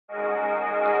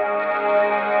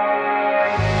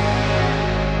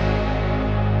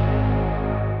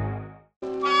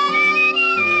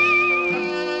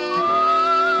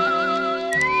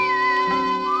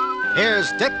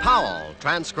Dick Powell,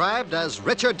 transcribed as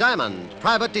Richard Diamond,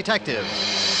 private detective.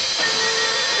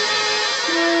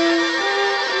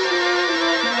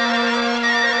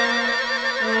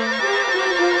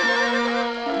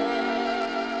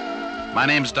 My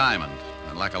name's Diamond,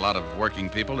 and like a lot of working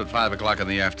people, at 5 o'clock in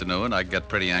the afternoon, I get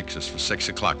pretty anxious for 6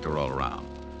 o'clock to roll around,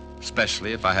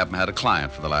 especially if I haven't had a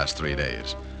client for the last 3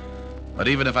 days. But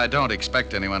even if I don't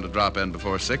expect anyone to drop in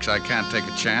before 6, I can't take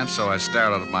a chance, so I stare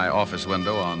out of my office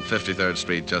window on 53rd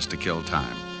Street just to kill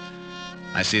time.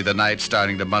 I see the night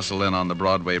starting to muscle in on the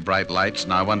Broadway bright lights,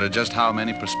 and I wonder just how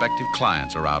many prospective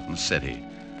clients are out in the city.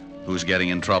 Who's getting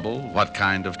in trouble, what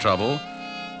kind of trouble,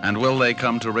 and will they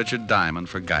come to Richard Diamond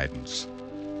for guidance?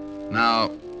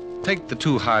 Now, take the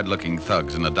two hard-looking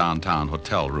thugs in a downtown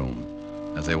hotel room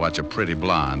as they watch a pretty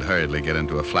blonde hurriedly get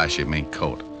into a flashy mink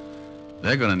coat.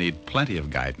 They're going to need plenty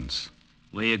of guidance.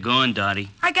 Where you going,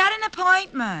 Dottie? I got an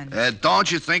appointment.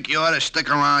 Don't you think you ought to stick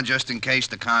around just in case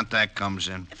the contact comes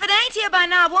in? If it ain't here by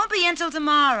now, it won't be until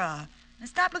tomorrow. Now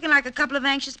stop looking like a couple of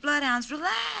anxious bloodhounds.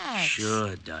 Relax.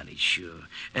 Sure, Dottie, sure.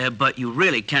 But you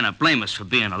really cannot blame us for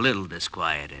being a little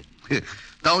disquieted.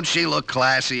 Don't she look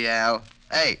classy, Al?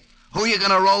 Hey, who you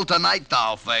gonna roll tonight,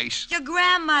 dollface? Your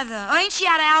grandmother. Or ain't she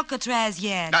out of Alcatraz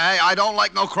yet? Hey, I don't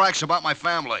like no cracks about my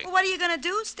family. Well, what are you gonna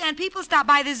do, Stan? People stop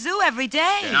by the zoo every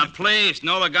day. Now, please,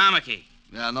 no logomachy.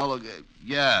 Yeah, no, look,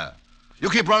 yeah. You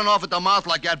keep running off at the mouth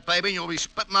like that, baby, and you'll be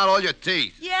spitting out all your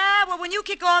teeth. Yeah, well, when you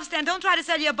kick off, Stan, don't try to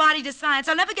sell your body to science.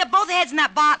 I'll never get both heads in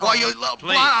that bottle. Well, you...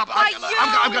 Please.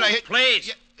 I'm gonna hit...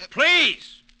 Please,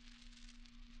 please.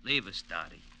 Leave us,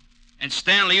 Dottie. And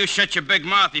Stanley, you shut your big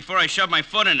mouth before I shove my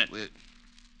foot in it.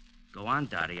 Go on,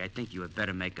 Dottie. I think you had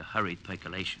better make a hurried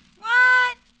percolation.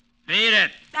 What? Beat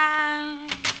it.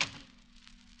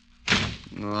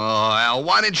 Oh, Al,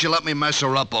 why didn't you let me mess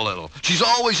her up a little? She's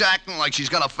always acting like she's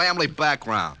got a family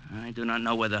background. I do not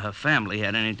know whether her family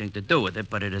had anything to do with it,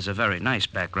 but it is a very nice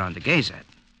background to gaze at.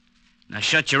 Now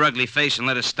shut your ugly face and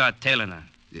let us start tailing her.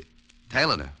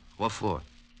 Tailing her? What for?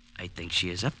 I think she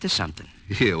is up to something.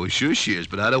 Yeah, well, sure she is,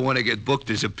 but I don't want to get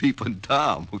booked as a peeping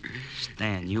Tom.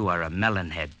 Stan, you are a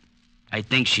melonhead. I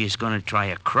think she is going to try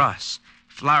a cross.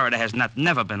 Florida has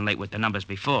never been late with the numbers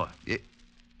before.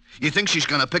 You think she's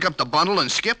going to pick up the bundle and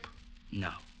skip?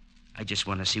 No. I just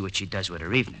want to see what she does with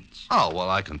her evenings. Oh, well,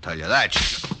 I can tell you that.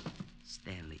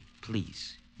 Stanley,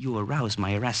 please. You arouse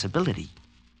my irascibility.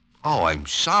 Oh, I'm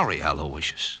sorry,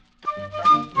 Aloysius.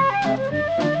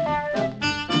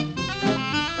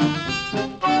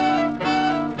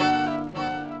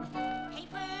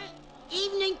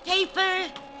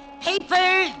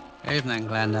 Paper. Evening,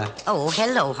 Glenda. Oh,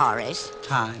 hello, Horace.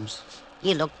 Times.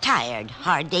 You look tired.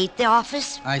 Hard day at the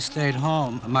office? I stayed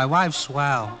home. My wife's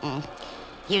swell.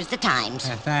 Here's the Times.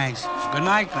 Yeah, thanks. Good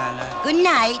night, Glenda. Good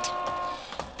night.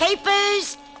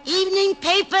 Papers. Evening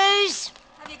papers.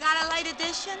 Have you got a late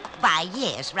edition? Why,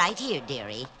 yes, right here,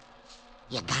 dearie.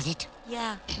 You got it?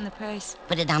 Yeah, in the purse.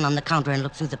 Put it down on the counter and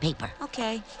look through the paper.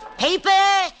 Okay.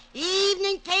 Paper.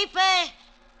 Evening paper.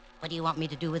 What do you want me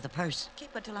to do with the purse?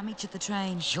 Keep it till I meet you at the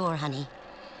train. Sure, honey.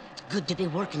 It's good to be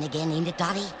working again, ain't it,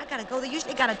 Dottie? I gotta go. They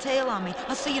usually got a tail on me.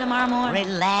 I'll see you tomorrow morning.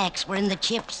 Relax. We're in the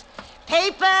chips.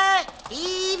 Paper.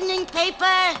 Evening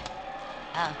paper.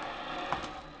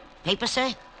 Paper,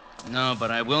 sir? No, but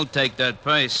I will take that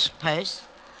purse. Purse?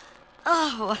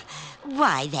 Oh,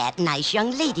 why, that nice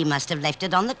young lady must have left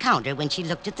it on the counter when she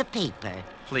looked at the paper.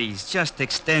 Please, just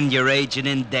extend your agent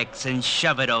index and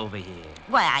shove it over here.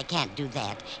 Why, I can't do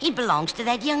that. It belongs to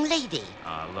that young lady.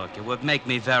 Oh, look, it would make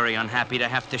me very unhappy to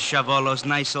have to shove all those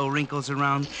nice old wrinkles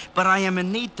around, but I am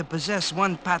in need to possess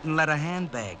one patent leather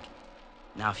handbag.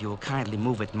 Now, if you will kindly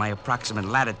move it in my approximate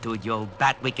latitude, you old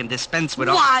bat, we can dispense with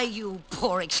all... Why, you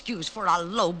poor excuse for a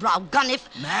lowbrow gunnif.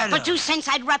 Madam. For 2 cents,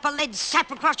 I'd wrap a lead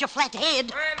sap across your flat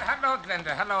head. Well, hello,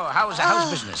 Glenda. Hello.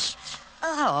 How's business?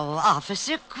 Oh,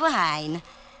 Officer Quine.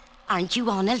 Aren't you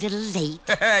on a little late?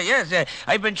 Yes,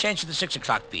 I've been changed to the 6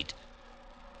 o'clock beat.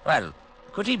 Well,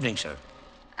 good evening, sir.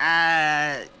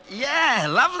 Yeah,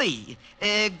 lovely.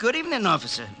 Good evening,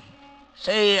 officer.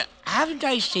 Say, haven't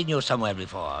I seen you somewhere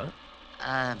before?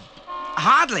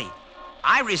 Hardly.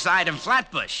 I reside in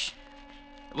Flatbush.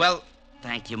 Well,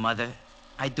 thank you, Mother.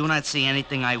 I do not see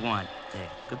anything I want. There,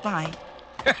 goodbye.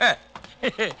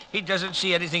 He doesn't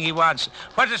see anything he wants.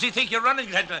 What does he think you're running?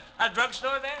 A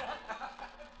drugstore there?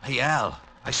 Hey, Al,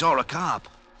 I saw a cop.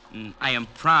 I am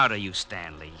proud of you,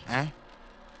 Stanley. Huh?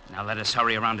 Now let us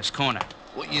hurry around this corner.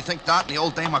 What, you think Dot and the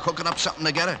old dame are cooking up something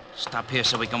together? Stop here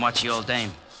so we can watch the old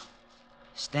dame.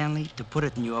 Stanley, to put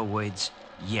it in your words,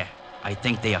 yeah, I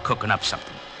think they are cooking up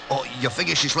something. Oh, you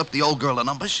figure she slipped the old girl the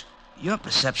numbers? Your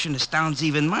perception astounds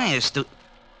even my astute...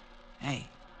 Hey,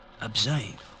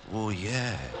 Observe. Oh,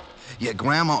 yeah. Your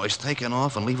grandma is taking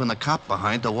off and leaving the cop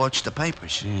behind to watch the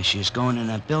papers. Yeah, she's going in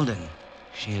that building.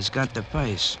 She has got the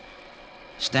purse.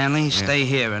 Stanley, stay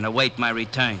here and await my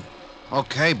return.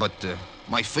 Okay, but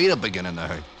my feet are beginning to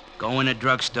hurt. Go in a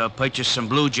drugstore, purchase some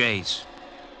Blue Jays.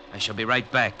 I shall be right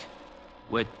back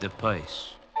with the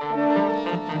purse.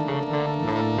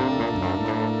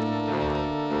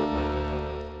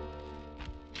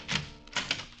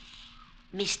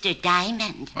 Mr.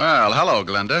 Diamond. Well, hello,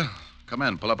 Glenda. Come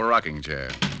in, pull up a rocking chair.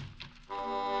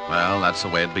 Well, that's the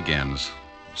way it begins.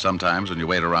 Sometimes when you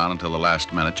wait around until the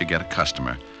last minute, you get a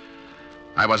customer.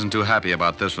 I wasn't too happy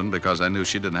about this one because I knew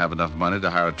she didn't have enough money to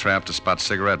hire a tramp to spot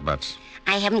cigarette butts.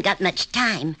 I haven't got much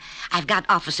time. I've got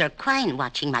Officer Quine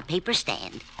watching my paper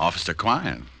stand. Officer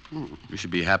Quine? You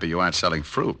should be happy you aren't selling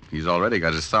fruit. He's already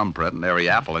got his thumbprint in every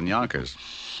apple in Yonkers.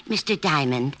 Mr.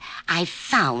 Diamond, I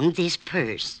found this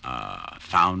purse.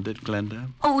 Found it, Glenda?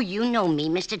 Oh, you know me,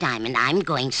 Mr. Diamond. I'm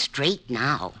going straight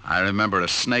now. I remember a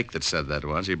snake that said that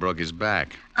once. He broke his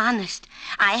back. Honest,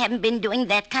 I haven't been doing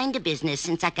that kind of business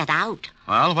since I got out.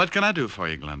 Well, what can I do for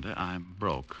you, Glenda? I'm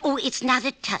broke. Oh, it's not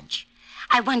a touch.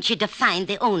 I want you to find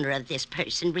the owner of this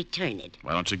purse and return it.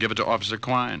 Why don't you give it to Officer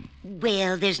Quine?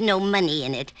 Well, there's no money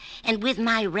in it. And with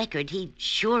my record, he'd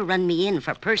sure run me in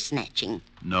for purse snatching.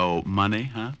 No money,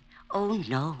 huh? Oh,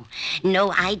 no.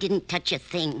 No, I didn't touch a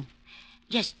thing.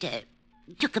 Just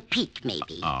took a peek,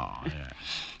 maybe. Oh, yeah.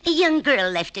 A young girl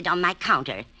left it on my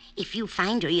counter. If you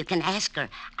find her, you can ask her.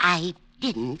 I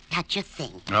didn't touch a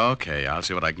thing. Okay, I'll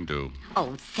see what I can do.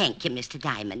 Oh, thank you, Mr.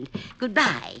 Diamond.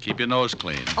 Goodbye. Keep your nose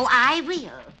clean. Oh, I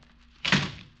will.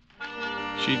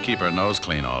 She'd keep her nose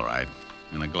clean, all right,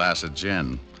 and a glass of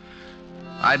gin.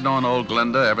 I'd known old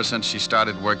Glenda ever since she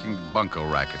started working bunco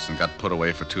rackets and got put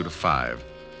away for 2 to 5.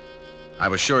 I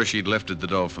was sure she'd lifted the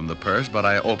dough from the purse, but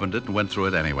I opened it and went through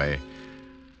it anyway.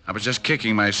 I was just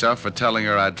kicking myself for telling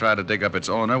her I'd try to dig up its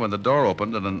owner when the door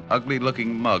opened and an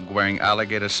ugly-looking mug wearing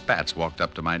alligator spats walked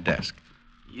up to my desk.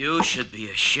 You should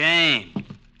be ashamed,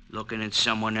 looking at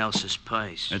someone else's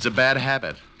purse. It's a bad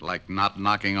habit, like not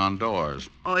knocking on doors.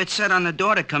 Oh, it said on the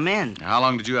door to come in. How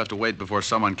long did you have to wait before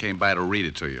someone came by to read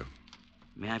it to you?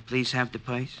 May I please have the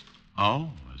purse? Oh,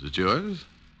 is it yours?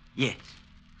 Yes.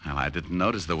 Well, I didn't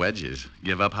notice the wedges.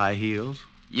 Give up high heels?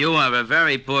 You are a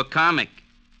very poor comic.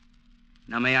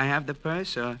 Now, may I have the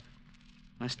purse, or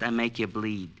must I make you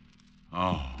bleed?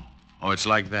 Oh, it's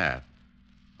like that.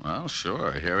 Well,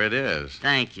 sure, here it is.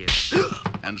 Thank you.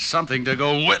 And something to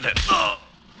go with it.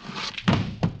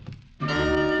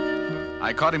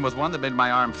 I caught him with one that made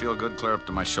my arm feel good clear up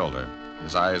to my shoulder.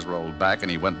 His eyes rolled back,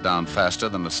 and he went down faster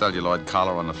than the celluloid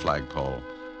collar on the flagpole.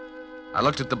 I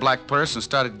looked at the black purse and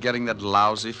started getting that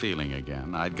lousy feeling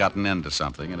again. I'd gotten into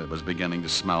something, and it was beginning to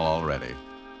smell already.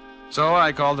 So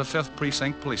I called the 5th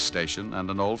Precinct Police Station and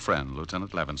an old friend,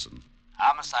 Lieutenant Levinson.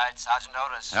 Homicide, Sergeant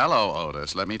Otis. Hello,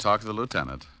 Otis. Let me talk to the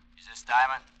lieutenant. Is this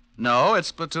Diamond? No,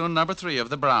 it's platoon number 3 of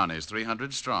the Brownies,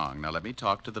 300 strong. Now let me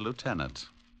talk to the lieutenant.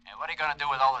 Hey, what are you going to do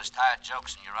with all those tired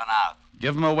jokes when you run out?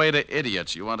 Give them away to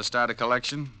idiots. You want to start a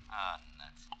collection? Oh,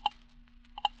 nuts.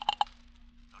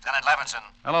 Lieutenant Levinson.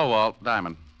 Hello, Walt.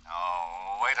 Diamond.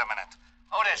 Oh, wait a minute.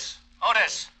 Otis!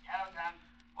 Otis! Yeah, Lieutenant.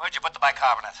 Where'd you put the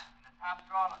bicarbonate? In the top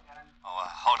drawer, Lieutenant. Oh,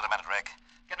 hold it a minute, Rick.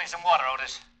 Get me some water,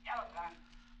 Otis. Yeah, Lieutenant.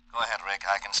 Go ahead, Rick.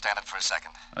 I can stand it for a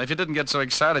second. If you didn't get so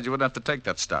excited, you wouldn't have to take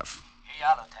that stuff. Here you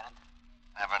are, Lieutenant.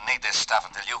 Never need this stuff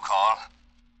until you call.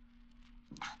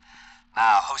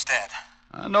 Now, who's dead?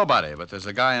 Nobody, but there's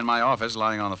a guy in my office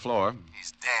lying on the floor.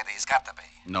 He's dead. He's got to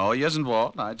be. No, he isn't,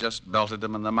 Walt. I just belted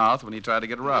him in the mouth when he tried to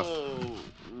get rough.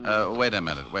 Wait a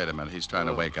minute. He's trying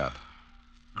to wake up.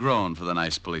 Groan for the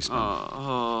nice policeman.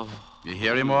 You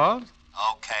hear him, Walt?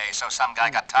 Okay, so some guy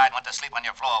got tired and went to sleep on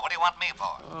your floor. What do you want me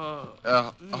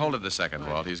for? Hold it a second,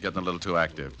 Walt. He's getting a little too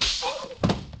active.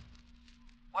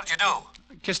 What did you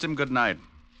do? Kissed him goodnight.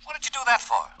 What did you do that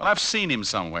for? Well, I've seen him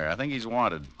somewhere. I think he's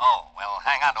wanted. Oh, well,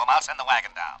 hang on to him. I'll send the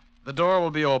wagon down. The door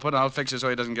will be open. I'll fix it so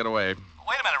he doesn't get away.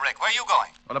 Wait a minute, Rick. Where are you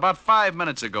going? Well, about 5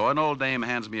 minutes ago, an old dame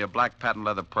hands me a black patent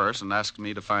leather purse and asks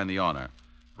me to find the owner.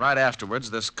 Right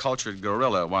afterwards, this cultured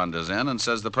gorilla wanders in and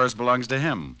says the purse belongs to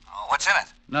him. Oh, what's in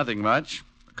it? Nothing much.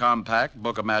 A compact,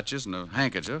 book of matches, and a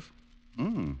handkerchief.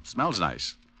 Smells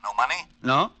nice. No money?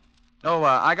 No? Oh,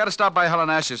 I got to stop by Helen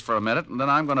Asher's for a minute, and then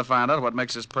I'm going to find out what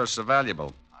makes this purse so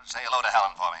valuable. Say hello to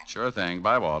Helen for me. Sure thing.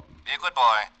 Bye, Walt. Be a good boy.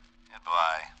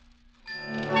 Goodbye.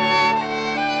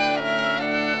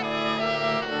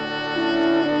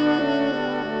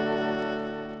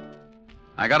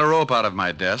 I got a rope out of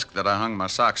my desk that I hung my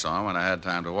socks on when I had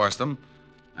time to wash them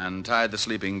and tied the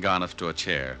sleeping Garniff to a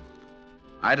chair.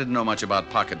 I didn't know much about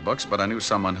pocketbooks, but I knew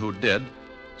someone who did,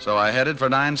 So I headed for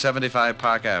 975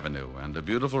 Park Avenue and a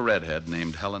beautiful redhead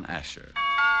named Helen Asher.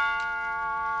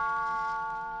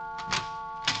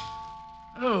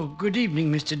 Oh, good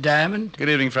evening, Mr. Diamond. Good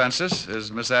evening, Francis.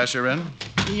 Is Miss Asher in?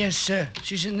 Yes, sir.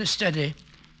 She's in the study.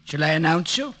 Shall I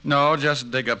announce you? No,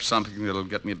 just dig up something that'll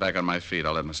get me back on my feet.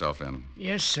 I'll let myself in.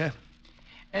 Yes, sir.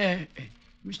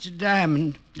 Mr.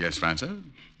 Diamond. Yes, Francis?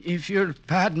 If you'll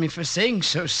pardon me for saying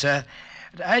so, sir,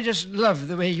 I just love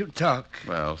the way you talk.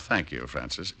 Well, thank you,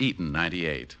 Francis. Eaton,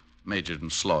 98. Majored in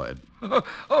Sloyd.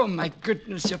 Oh, my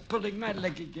goodness, you're pulling my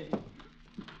leg again.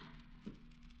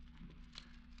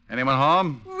 Anyone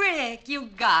home? Rick, you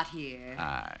got here.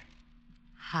 Hi.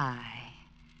 Hi.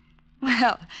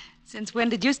 Well, since when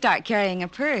did you start carrying a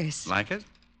purse? Like it?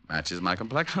 Matches my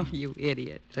complexion. You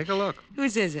idiot. Take a look.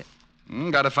 Whose is it?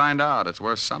 Got to find out. It's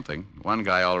worth something. One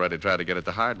guy already tried to get it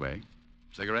the hard way.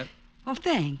 Cigarette? Oh,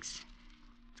 thanks.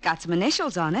 It's got some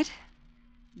initials on it.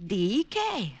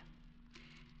 D.K.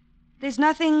 There's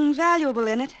nothing valuable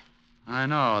in it. I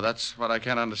know. That's what I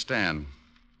can't understand.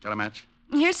 Got a match?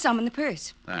 Here's some in the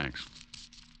purse. Thanks.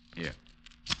 Here.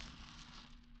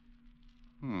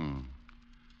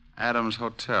 Adams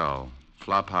Hotel.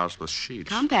 Flop house with sheets.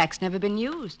 Compact's never been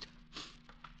used.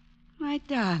 My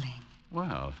darling.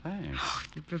 Well, thanks. Oh,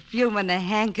 the perfume and the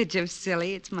handkerchief,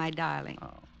 silly. It's my darling.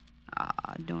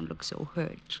 Don't look so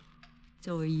hurt.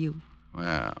 So are you.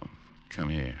 Well, come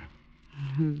here.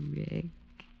 Rick.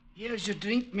 Here's your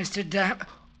drink, Mr. Diamond.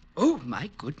 Oh, my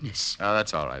goodness. Oh,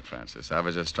 that's all right, Francis. I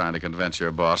was just trying to convince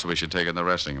your boss we should take in the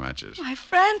wrestling matches. Why,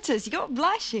 Francis, you're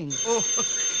blushing. Oh,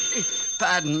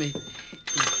 pardon me.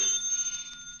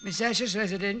 Miss Asher's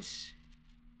residence?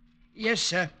 Yes,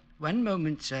 sir. One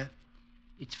moment, sir.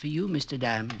 It's for you, Mr.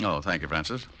 Diamond. Oh, thank you,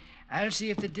 Francis. I'll see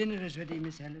if the dinner is ready,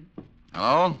 Miss Helen.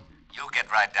 Hello? You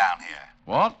get right down here.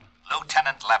 What?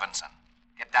 Lieutenant Levinson.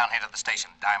 Get down here to the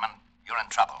station, Diamond. You're in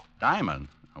trouble. Diamond?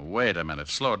 Wait a minute.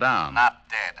 Slow down. Not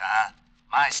dead, huh?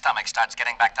 My stomach starts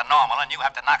getting back to normal, and you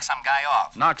have to knock some guy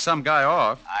off. Knock some guy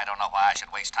off? I don't know why I should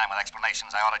waste time with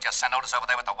explanations. I ought to just send Otis over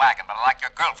there with the wagon, but I like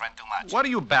your girlfriend too much. What are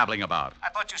you babbling about? I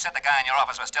thought you said the guy in your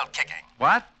office was still kicking.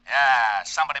 What? Yeah,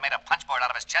 somebody made a punch board out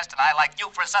of his chest, and I like you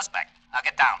for a suspect. Now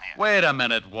get down here. Wait a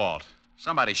minute, Walt.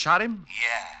 Somebody shot him?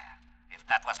 Yeah. If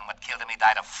that wasn't what killed him, he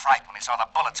died of fright when he saw the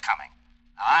bullets coming.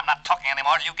 Now, I'm not talking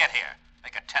anymore till you get here.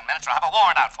 Make it 10 minutes or I'll have a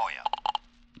warrant out for you.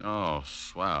 Oh,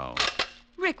 swell.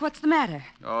 Rick, what's the matter?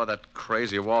 Oh, that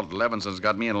crazy Walt Levinson's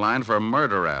got me in line for a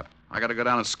murder rap. I gotta go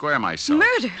down and square myself.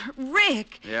 Murder?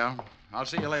 Rick! Yeah? I'll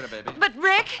see you later, baby. But,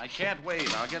 Rick... I can't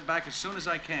wait. I'll get back as soon as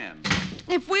I can.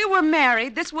 If we were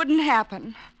married, this wouldn't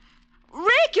happen.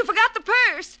 Rick, you forgot the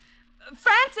purse.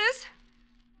 Francis?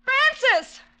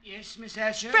 Francis! Yes, Miss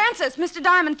Asher? Francis, Mr.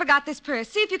 Diamond forgot this purse.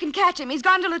 See if you can catch him. He's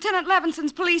gone to Lieutenant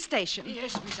Levinson's police station.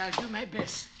 Yes, Miss, I'll do my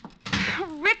best.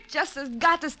 Rick just has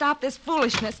got to stop this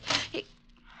foolishness.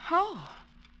 Oh.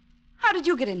 How did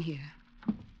you get in here?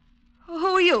 Who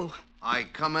are you? I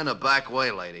come in a back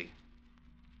way, lady.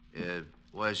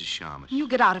 Where's the shamus? You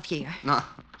get out of here. No,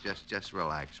 just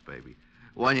relax, baby.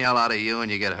 One yell out of you and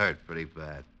you get hurt pretty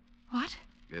bad. What?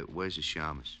 Where's the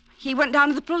shamus? He went down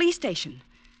to the police station.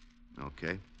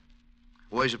 Okay.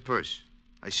 Where's the purse?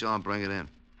 I saw him bring it in.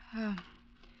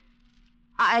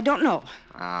 I don't know.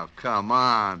 Oh, come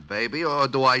on, baby. Or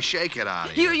do I shake it out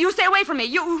of you? You stay away from me.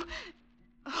 You...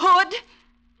 Hood?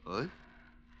 Hood?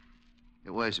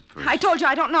 Where's the purse? I told you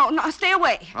I don't know. No, stay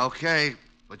away. Okay,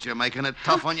 but you're making it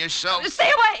tough on yourself. Stay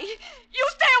away. You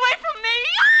stay away from me.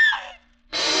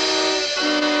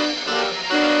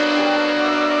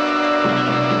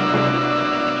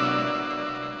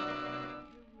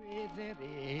 With the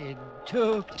red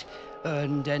tucked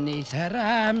underneath her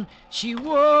arm, she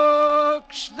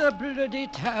walks the bloody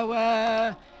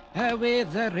tower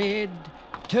with the red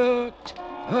tucked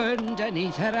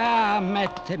underneath her arm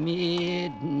at the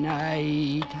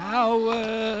midnight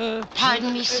hour.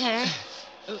 Pardon me, sir.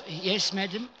 Yes,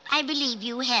 madam? I believe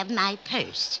you have my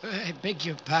purse. I beg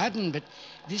your pardon, but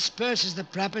this purse is the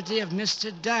property of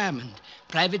Mr. Diamond,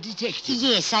 private detective.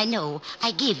 Yes, I know.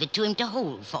 I gave it to him to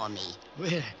hold for me.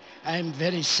 Well, I'm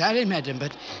very sorry, madam,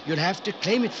 but you'll have to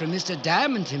claim it from Mr.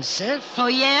 Diamond himself. Oh,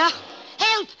 yeah?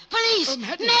 Help! Police! Oh,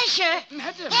 madam. Masher!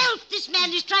 Madam! Help! This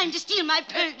man is trying to steal my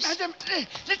purse. Madam,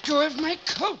 let go of my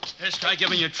coat. This guy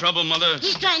giving you trouble, Mother?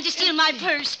 He's trying to steal my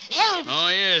purse. Help! Oh,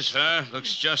 he is, huh?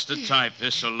 Looks just the type.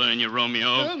 This'll learn you, Romeo.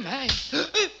 Oh, my.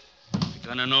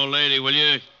 Gun an old lady, will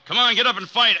you? Come on, get up and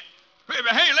fight it.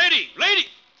 Hey, lady! Lady!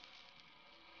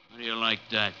 How do you like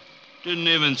that? Didn't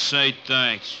even say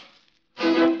thanks.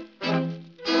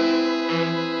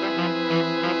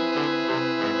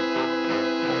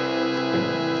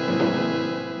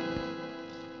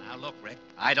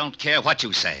 I don't care what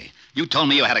you say. You told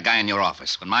me you had a guy in your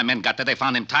office. When my men got there, they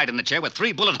found him tied in the chair with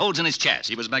 3 bullet holes in his chest.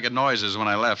 He was making noises when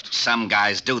I left. Some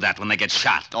guys do that when they get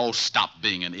shot. Oh, stop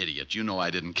being an idiot. You know I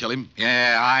didn't kill him.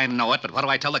 Yeah, I know it, but what do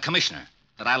I tell the commissioner?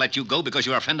 That I let you go because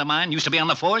you're a friend of mine? Used to be on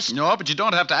the force? No, but you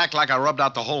don't have to act like I rubbed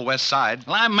out the whole West Side.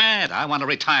 Well, I'm mad. I want to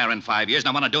retire in 5 years, and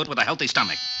I want to do it with a healthy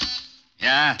stomach.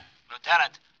 Yeah?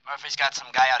 Lieutenant, Murphy's got some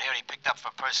guy out here he picked up for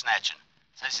purse snatching.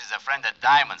 Says he's a friend of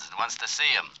Diamond's and wants to see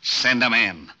him. Send him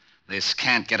in. This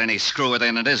can't get any screwier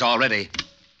than it is already.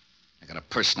 I got a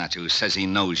purse snatcher who says he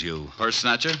knows you. Purse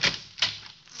snatcher?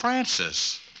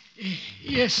 Francis.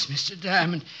 Yes, Mr.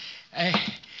 Diamond. I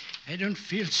don't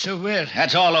feel so well.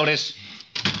 That's all, Otis.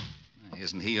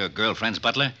 Isn't he your girlfriend's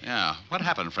butler? Yeah. What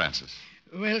happened, Francis?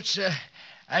 Well, sir,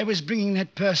 I was bringing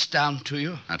that purse down to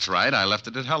you. That's right. I left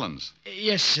it at Helen's.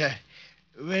 Yes, sir.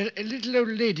 Well, a little old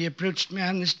lady approached me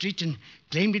on the street and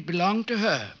claimed it belonged to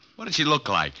her. What did she look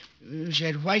like? She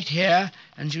had white hair,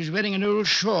 and she was wearing an old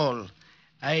shawl.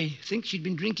 I think she'd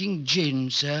been drinking gin,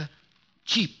 sir.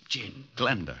 Cheap gin.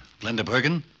 Glenda. Glenda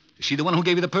Bergen? Is she the one who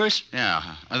gave you the purse?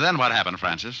 Yeah. And then what happened,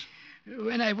 Francis?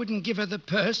 When I wouldn't give her the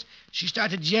purse, she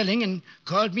started yelling and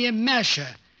called me a masher.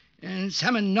 And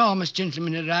some enormous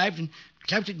gentleman arrived and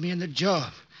clouted me in the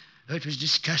jaw. Oh, it was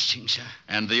disgusting, sir.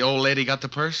 And the old lady got the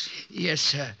purse? Yes,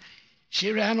 sir.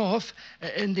 She ran off,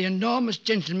 and the enormous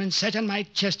gentleman sat on my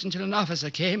chest until an officer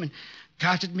came and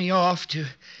carted me off to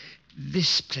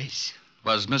this place.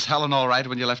 Was Miss Helen all right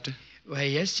when you left her? Why,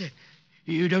 yes, sir.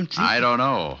 You don't think... I don't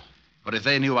know. But if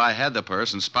they knew I had the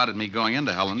purse and spotted me going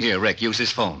into Helen's... Here, Rick, use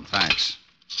his phone. Thanks.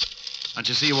 Don't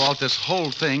you see, Walt, this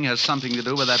whole thing has something to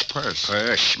do with that purse.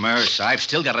 Purse, schmurse. I've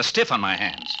still got a stiff on my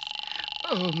hands.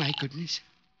 Oh, my goodness.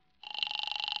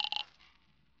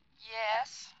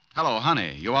 Yes? Hello,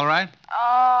 honey. You all right?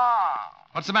 Oh.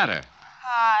 What's the matter?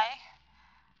 Hi.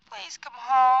 Please come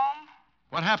home.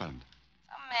 What happened?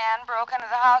 A man broke into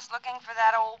the house looking for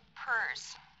that old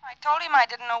purse. I told him I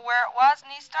didn't know where it was,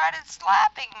 and he started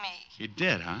slapping me. He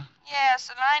did, huh? Yes,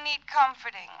 and I need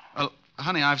comforting. Well,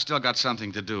 honey, I've still got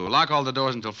something to do. Lock all the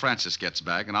doors until Francis gets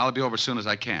back, and I'll be over as soon as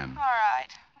I can. All right.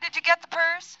 Did you get the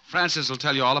purse? Francis will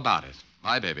tell you all about it.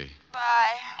 Bye, baby.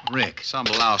 Bye. Rick. Some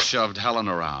louse shoved Helen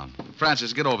around.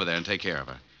 Francis, get over there and take care of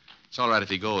her. It's all right if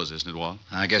he goes, isn't it, Walt?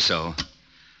 I guess so.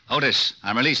 Otis,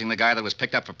 I'm releasing the guy that was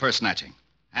picked up for purse snatching.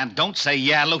 And don't say,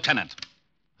 yeah, Lieutenant.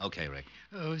 Okay, Rick.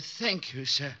 Oh, thank you,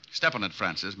 sir. Step on it,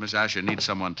 Francis. Miss Asher needs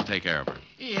someone to take care of her.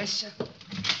 Yes, sir.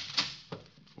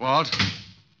 Walt,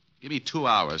 give me 2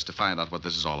 hours to find out what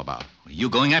this is all about. Are you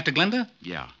going after Glenda?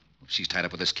 Yeah. If she's tied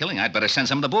up with this killing, I'd better send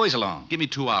some of the boys along. Give me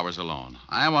 2 hours alone.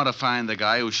 I want to find the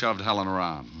guy who shoved Helen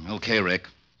around. Okay, Rick.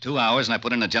 2 hours, and I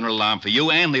put in a general alarm for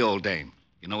you and the old dame.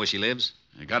 You know where she lives?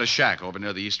 I got a shack over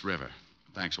near the East River.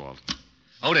 Thanks, Walt.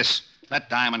 Otis, let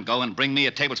Diamond go and bring me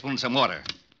a tablespoon and some water.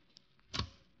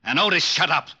 And Otis,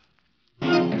 shut up.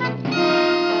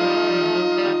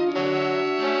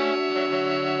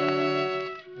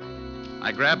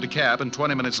 I grabbed a cab, and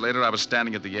 20 minutes later, I was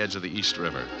standing at the edge of the East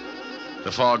River.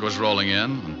 The fog was rolling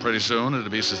in, and pretty soon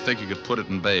it'd be so thick you could put it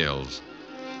in bales.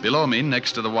 Below me,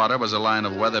 next to the water, was a line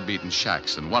of weather-beaten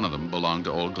shacks, and one of them belonged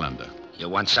to old Glenda. You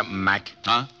want something, Mac?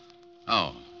 Huh?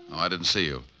 Oh, I didn't see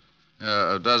you.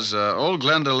 Does old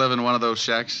Glenda live in one of those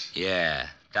shacks? Yeah,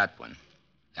 that one.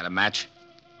 Got a match?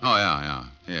 Oh, yeah.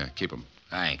 Here, keep them.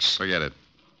 Thanks. Forget it.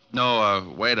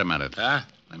 No, wait a minute. Huh?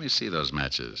 Let me see those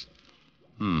matches.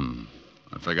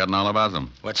 I've forgotten all about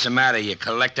them. What's the matter? You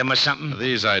collect them or something?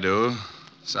 These I do.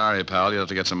 Sorry, pal. You'll have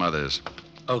to get some others.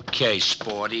 Okay,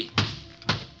 Sporty.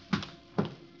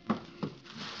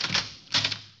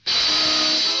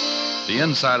 The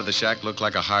inside of the shack looked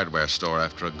like a hardware store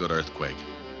after a good earthquake.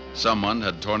 Someone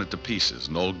had torn it to pieces,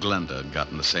 and old Glenda had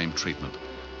gotten the same treatment.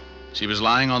 She was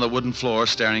lying on the wooden floor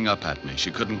staring up at me.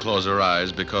 She couldn't close her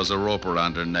eyes because the rope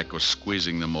around her neck was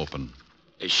squeezing them open.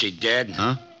 Is she dead?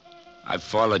 Huh? I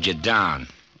followed you down.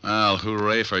 Well,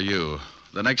 hooray for you.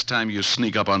 The next time you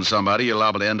sneak up on somebody, you're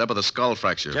liable to end up with a skull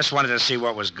fracture. Just wanted to see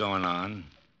what was going on.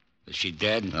 Is she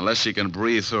dead? Unless she can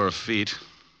breathe through her feet.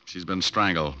 She's been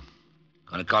strangled.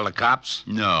 Gonna call the cops?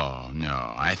 No.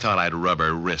 I thought I'd rub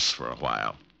her wrists for a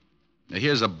while. Now,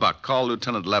 here's a buck. Call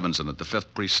Lieutenant Levinson at the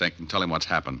 5th Precinct and tell him what's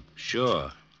happened. Sure.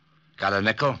 Got a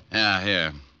nickel? Yeah,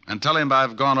 here. And tell him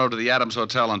I've gone over to the Adams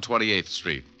Hotel on 28th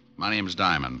Street. My name's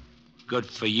Diamond. Good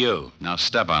for you. Now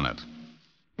step on it.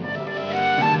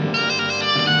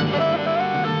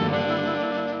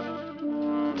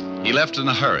 He left in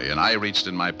a hurry, and I reached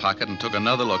in my pocket and took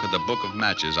another look at the book of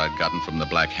matches I'd gotten from the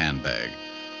black handbag.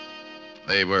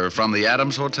 They were from the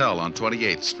Adams Hotel on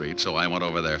 28th Street, so I went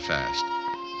over there fast.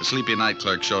 The sleepy night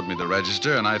clerk showed me the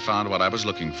register, and I found what I was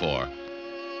looking for.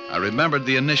 I remembered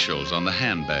the initials on the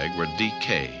handbag were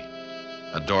D.K.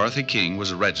 A Dorothy King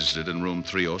was registered in room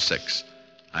 306.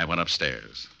 I went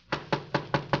upstairs.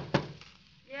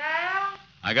 Yeah?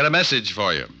 I got a message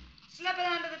for you. Slip it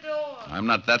under the door. I'm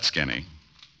not that skinny.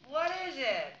 What is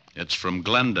it? It's from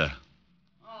Glenda.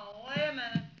 Oh, wait a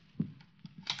minute.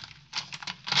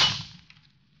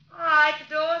 All right,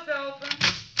 the door's open.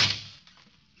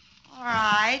 All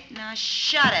right, now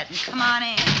shut it and come on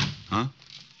in. Huh?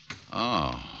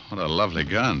 Oh, what a lovely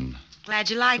gun. Glad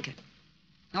you like it.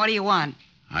 Now, what do you want?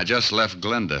 I just left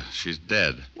Glenda. She's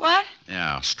dead. What?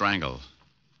 Yeah, strangled.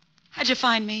 How'd you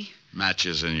find me?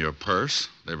 Matches in your purse.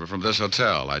 They were from this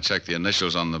hotel. I checked the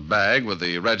initials on the bag with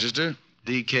the register.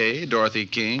 D.K., Dorothy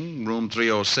King, room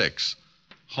 306.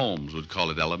 Holmes would call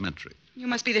it elementary. You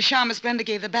must be the shamus Glenda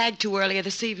gave the bag to earlier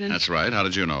this evening. That's right. How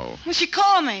did you know? Well, she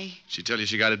called me. She tell you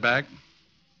she got it back?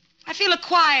 I feel a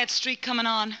quiet streak coming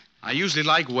on. I usually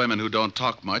like women who don't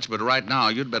talk much, but right now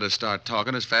you'd better start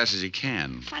talking as fast as you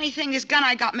can. Funny thing, this gun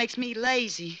I got makes me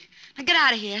lazy. Now get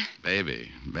out of here. Baby,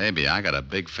 I got a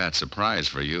big fat surprise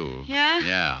for you. Yeah?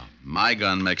 Yeah. My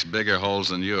gun makes bigger holes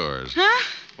than yours. Huh?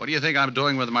 What do you think I'm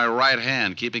doing with my right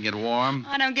hand, keeping it warm?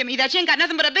 Oh, don't give me that. You ain't got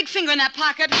nothing but a big finger in that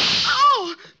pocket.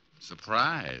 Oh!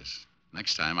 Surprise.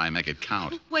 Next time I make it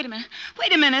count. Wait a minute.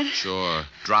 Wait a minute. Sure.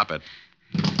 Drop it.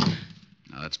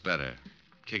 Now, that's better.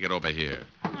 Kick it over here.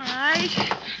 All right.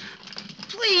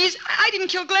 Please, I didn't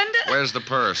kill Glenda. Where's the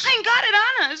purse? I ain't got it,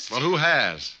 honest. Well, who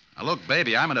has? Now, look,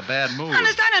 baby, I'm in a bad mood.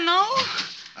 Honest, I don't know.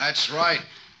 That's right.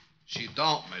 She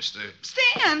don't, mister.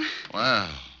 Stan. Well,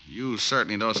 you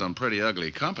certainly know some pretty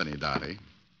ugly company, Dottie.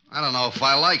 I don't know if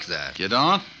I like that. You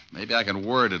don't? Maybe I can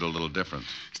word it a little different.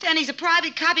 Stan, he's a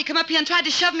private cop. He come up here and tried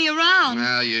to shove me around.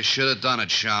 Well, you should have done it,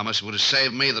 Shamus. Would have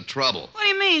saved me the trouble. What do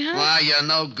you mean, huh? Why, you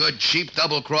no good, cheap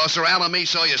double-crosser. Al and me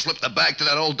saw you slip the bag to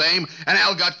that old dame, and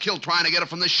Al got killed trying to get it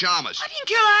from the Shamus. I didn't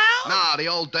kill Al. No, the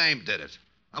old dame did it.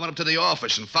 I went up to the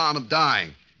office and found him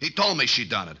dying. He told me she'd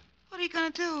done it. What are you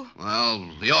going to do?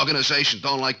 Well, the organization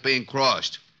don't like being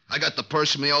crossed. I got the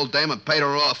purse from the old dame and paid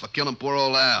her off for killing poor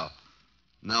old Al.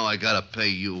 Now I gotta pay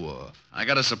you off. I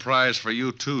got a surprise for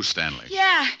you, too, Stanley.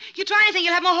 Yeah. You try anything,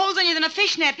 you'll have more holes on you than a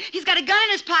fishnet. He's got a gun in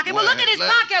his pocket. Well, look at his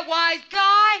pocket, wise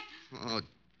guy. Oh,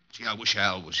 gee, I wish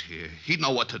Al was here. He'd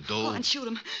know what to do. Go on, shoot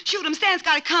him. Shoot him. Stan's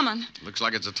got it coming. Looks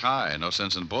like it's a tie. No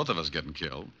sense in both of us getting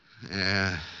killed.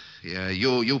 Yeah,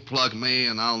 you plug me,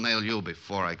 and I'll nail you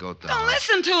before I go down. Don't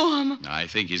listen to him. I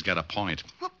think he's got a point.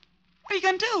 What are you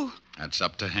going to do? That's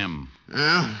up to him.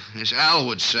 Well, as Al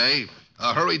would say,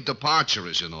 a hurried departure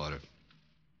is in order.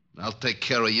 I'll take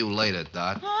care of you later,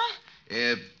 Dot.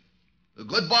 Huh?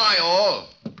 Goodbye, all.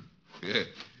 Yeah,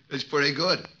 it's pretty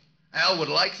good. Al would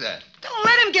like that. Don't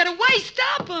let him get away.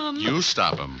 Stop him. You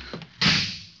stop him.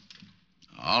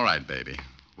 All right, baby.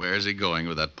 Where's he going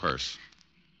with that purse?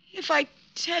 If I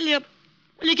tell you,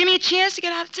 will you give me a chance to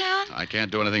get out of town? I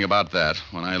can't do anything about that.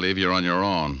 When I leave, you're on your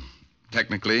own.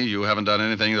 Technically, you haven't done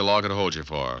anything the law could hold you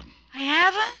for. I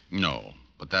haven't? No,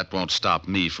 but that won't stop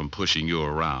me from pushing you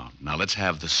around. Now, let's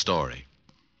have the story.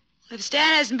 If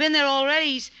Stan hasn't been there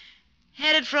already, he's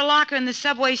headed for a locker in the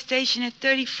subway station at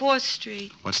 34th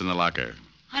Street. What's in the locker?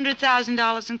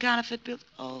 $100,000 in counterfeit bills.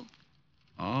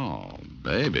 Oh,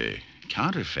 baby.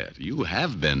 Counterfeit. You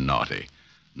have been naughty.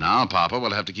 Now, Papa,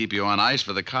 we'll have to keep you on ice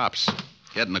for the cops.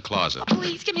 Get in the closet. Oh,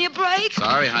 please, give me a break.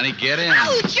 Sorry, honey. Get in.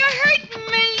 Ouch, you're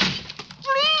hurting me.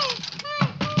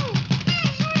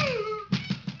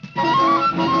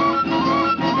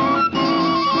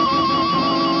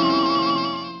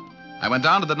 I went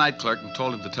down to the night clerk and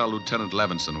told him to tell Lieutenant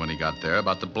Levinson when he got there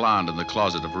about the blonde in the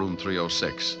closet of room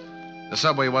 306. The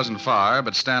subway wasn't far,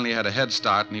 but Stanley had a head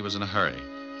start and he was in a hurry.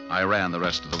 I ran the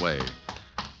rest of the way.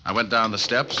 I went down the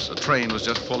steps. A train was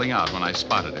just pulling out when I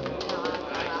spotted him.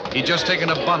 He'd just taken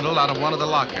a bundle out of one of the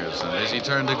lockers, and as he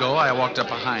turned to go, I walked up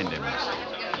behind him.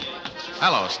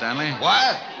 Hello, Stanley.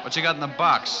 What? What you got in the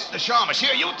box? The Shamus.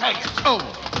 Here, you take it. Oh!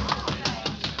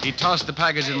 He tossed the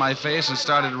package in my face and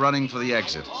started running for the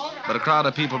exit. But a crowd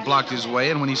of people blocked his way,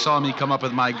 and when he saw me come up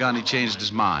with my gun, he changed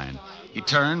his mind. He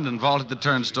turned and vaulted the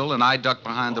turnstile, and I ducked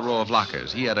behind the row of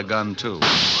lockers. He had a gun, too.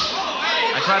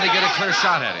 I tried to get a clear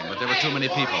shot at him, but there were too many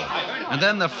people. And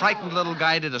then the frightened little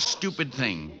guy did a stupid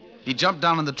thing. He jumped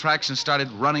down on the tracks and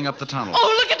started running up the tunnel.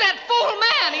 Oh, look at that fool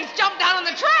man. He's jumped down on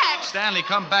the tracks. Stanley,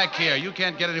 come back here. You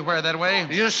can't get anywhere that way.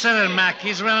 You said it, Mac.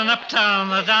 He's running uptown on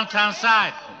the downtown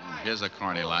side. Here's a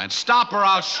corny line. Stop or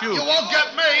I'll shoot. You won't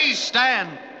get me.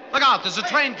 Stan, look out. There's a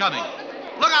train coming.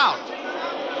 Look out.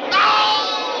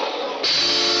 No!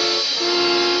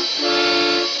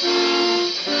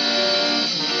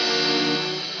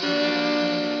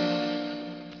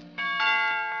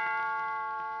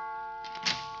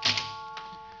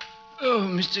 Oh,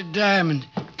 Mr. Diamond.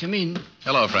 Come in.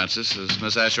 Hello, Francis. Is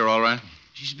Miss Asher all right?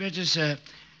 She's better, sir.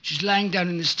 She's lying down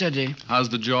in the study. How's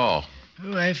the jaw?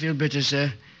 Oh, I feel better,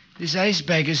 sir. This ice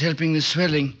bag is helping the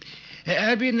swelling.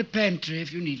 I'll be in the pantry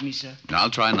if you need me, sir.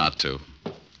 I'll try not to.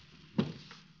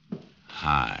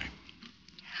 Hi.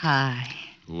 Hi.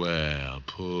 Well,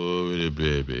 poor little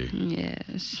baby.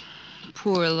 Yes.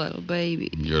 Poor little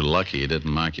baby. You're lucky he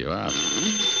didn't mark you out.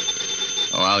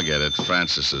 Oh, I'll get it.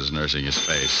 Francis is nursing his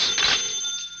face.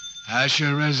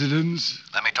 Asher residence?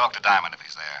 Let me talk to Diamond if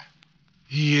he's there.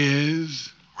 He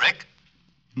is. Rick?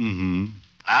 Mm-hmm.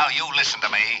 Now, you listen to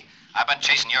me. I've been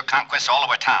chasing your conquests all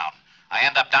over town. I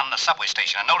end up down in the subway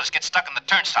station and notice get stuck in the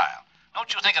turnstile.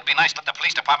 Don't you think it'd be nice to let the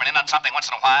police department in on something once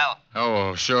in a while?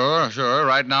 Oh, sure.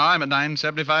 Right now, I'm at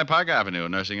 975 Park Avenue,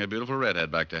 nursing a beautiful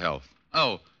redhead back to health.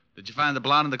 Oh, did you find the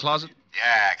blonde in the closet?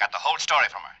 Yeah, I got the whole story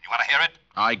from her. You want to hear it?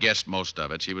 I guessed most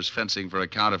of it. She was fencing for a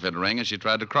counterfeit ring, and she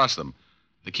tried to cross them.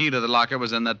 The key to the locker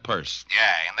was in that purse.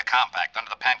 Yeah, in the compact, under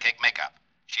the pancake makeup.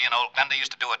 She and old Glenda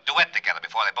used to do a duet together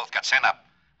before they both got sent up.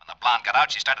 When the blonde got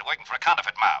out, she started working for a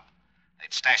counterfeit mob.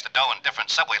 They'd stashed the dough in different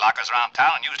subway lockers around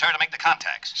town and used her to make the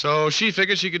contacts. So she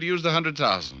figured she could use the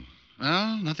 100,000.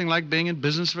 Well, nothing like being in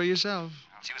business for yourself.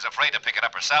 Well, she was afraid to pick it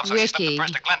up herself, so she slipped the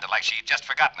purse to Glenda like she'd just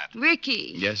forgotten it.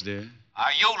 Ricky. Yes, dear?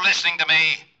 Are you listening to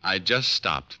me? I just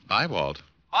stopped. Bye, Walt.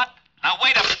 What? Now,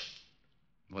 wait a...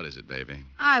 What is it, baby?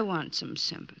 I want some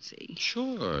sympathy.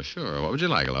 Sure. What would you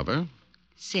like, lover?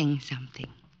 Sing something.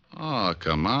 Oh,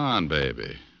 come on,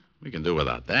 baby. We can do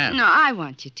without that. No, I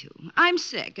want you to. I'm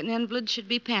sick. An invalid should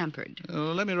be pampered.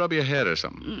 Oh, let me rub your head or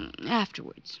something.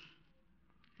 Afterwards.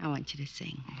 I want you to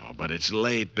sing. Oh, but it's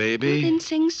late, baby. Well, then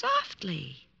sing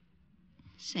softly.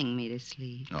 Sing me to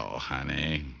sleep. Oh,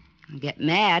 honey. I'll get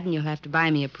mad and you'll have to buy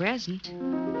me a present.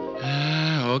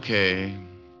 Okay.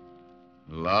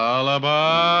 Lullaby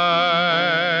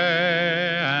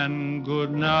and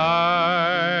good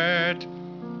night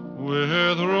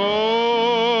with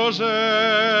roses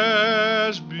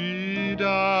bedight.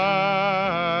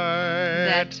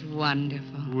 That's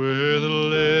wonderful. With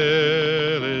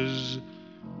lilies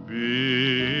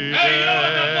bedecked. Hey, you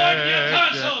at the board in your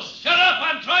consoles! Shut up!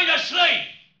 I'm trying to sleep!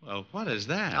 Well, what is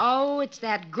that? Oh, it's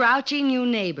that grouchy new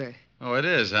neighbor. Oh, it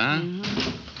is, huh?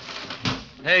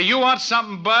 Hey, you want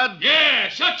something, Bud? Yeah,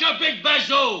 shut your big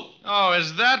bazoo! Oh,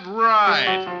 is that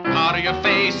right? Powder your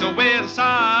face with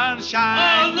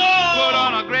sunshine. Oh, no! Put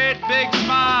on a great big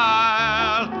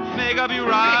smile. Make up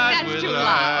your eyes with too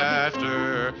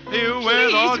laughter. You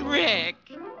Please, Rick.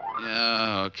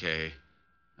 Yeah, okay.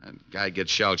 That guy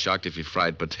gets shell-shocked if you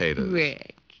fried potatoes.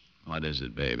 Rick. What is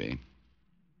it, baby?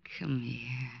 Come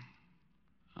here.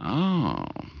 Oh.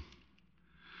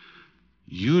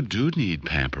 You do need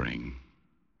pampering.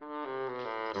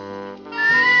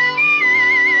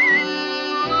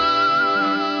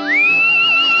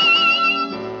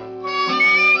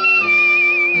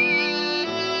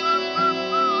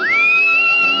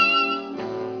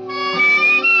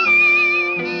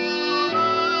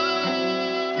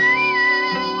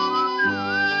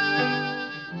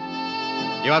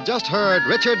 You have just heard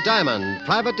Richard Diamond,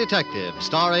 Private Detective,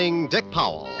 starring Dick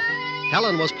Powell.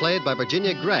 Helen was played by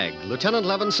Virginia Gregg, Lieutenant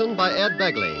Levinson by Ed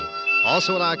Begley.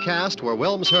 Also in our cast were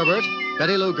Wilms Herbert,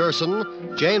 Betty Lou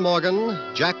Gerson, Jane Morgan,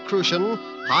 Jack Crucian,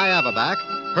 Hy Averback,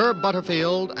 Herb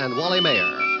Butterfield, and Wally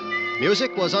Mayer.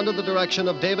 Music was under the direction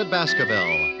of David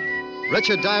Baskerville.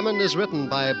 Richard Diamond is written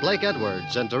by Blake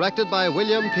Edwards and directed by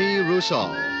William P.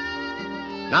 Rousseau.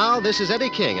 Now, this is Eddie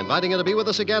King inviting you to be with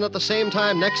us again at the same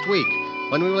time next week,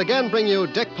 when we will again bring you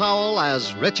Dick Powell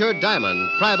as Richard Diamond,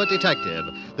 Private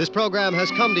Detective. This program has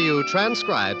come to you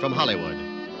transcribed from Hollywood.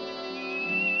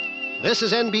 This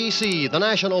is NBC, the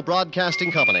national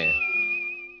broadcasting company.